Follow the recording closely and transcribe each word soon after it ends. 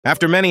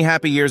After many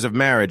happy years of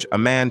marriage, a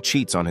man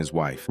cheats on his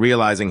wife.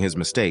 Realizing his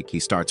mistake, he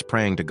starts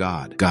praying to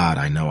God. God,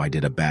 I know I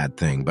did a bad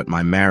thing, but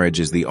my marriage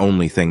is the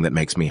only thing that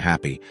makes me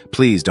happy.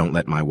 Please don't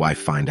let my wife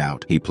find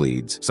out, he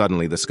pleads.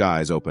 Suddenly, the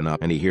skies open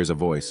up and he hears a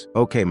voice.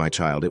 Okay, my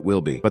child, it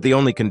will be. But the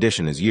only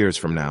condition is years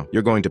from now.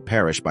 You're going to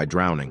perish by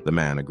drowning. The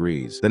man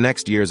agrees. The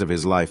next years of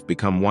his life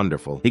become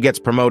wonderful. He gets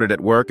promoted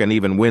at work and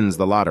even wins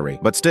the lottery.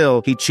 But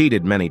still, he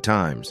cheated many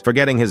times.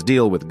 Forgetting his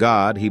deal with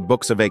God, he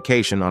books a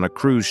vacation on a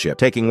cruise ship,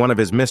 taking one of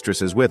his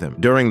mistresses with him.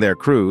 During their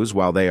cruise,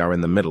 while they are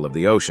in the middle of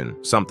the ocean,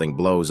 something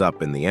blows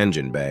up in the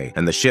engine bay,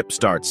 and the ship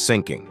starts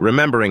sinking.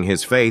 Remembering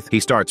his faith, he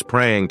starts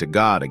praying to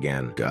God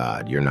again.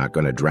 God, you're not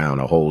going to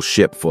drown a whole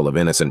ship full of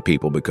innocent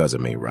people because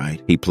of me,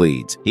 right? He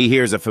pleads. He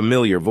hears a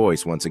familiar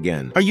voice once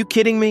again. Are you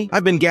kidding me?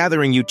 I've been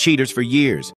gathering you cheaters for years.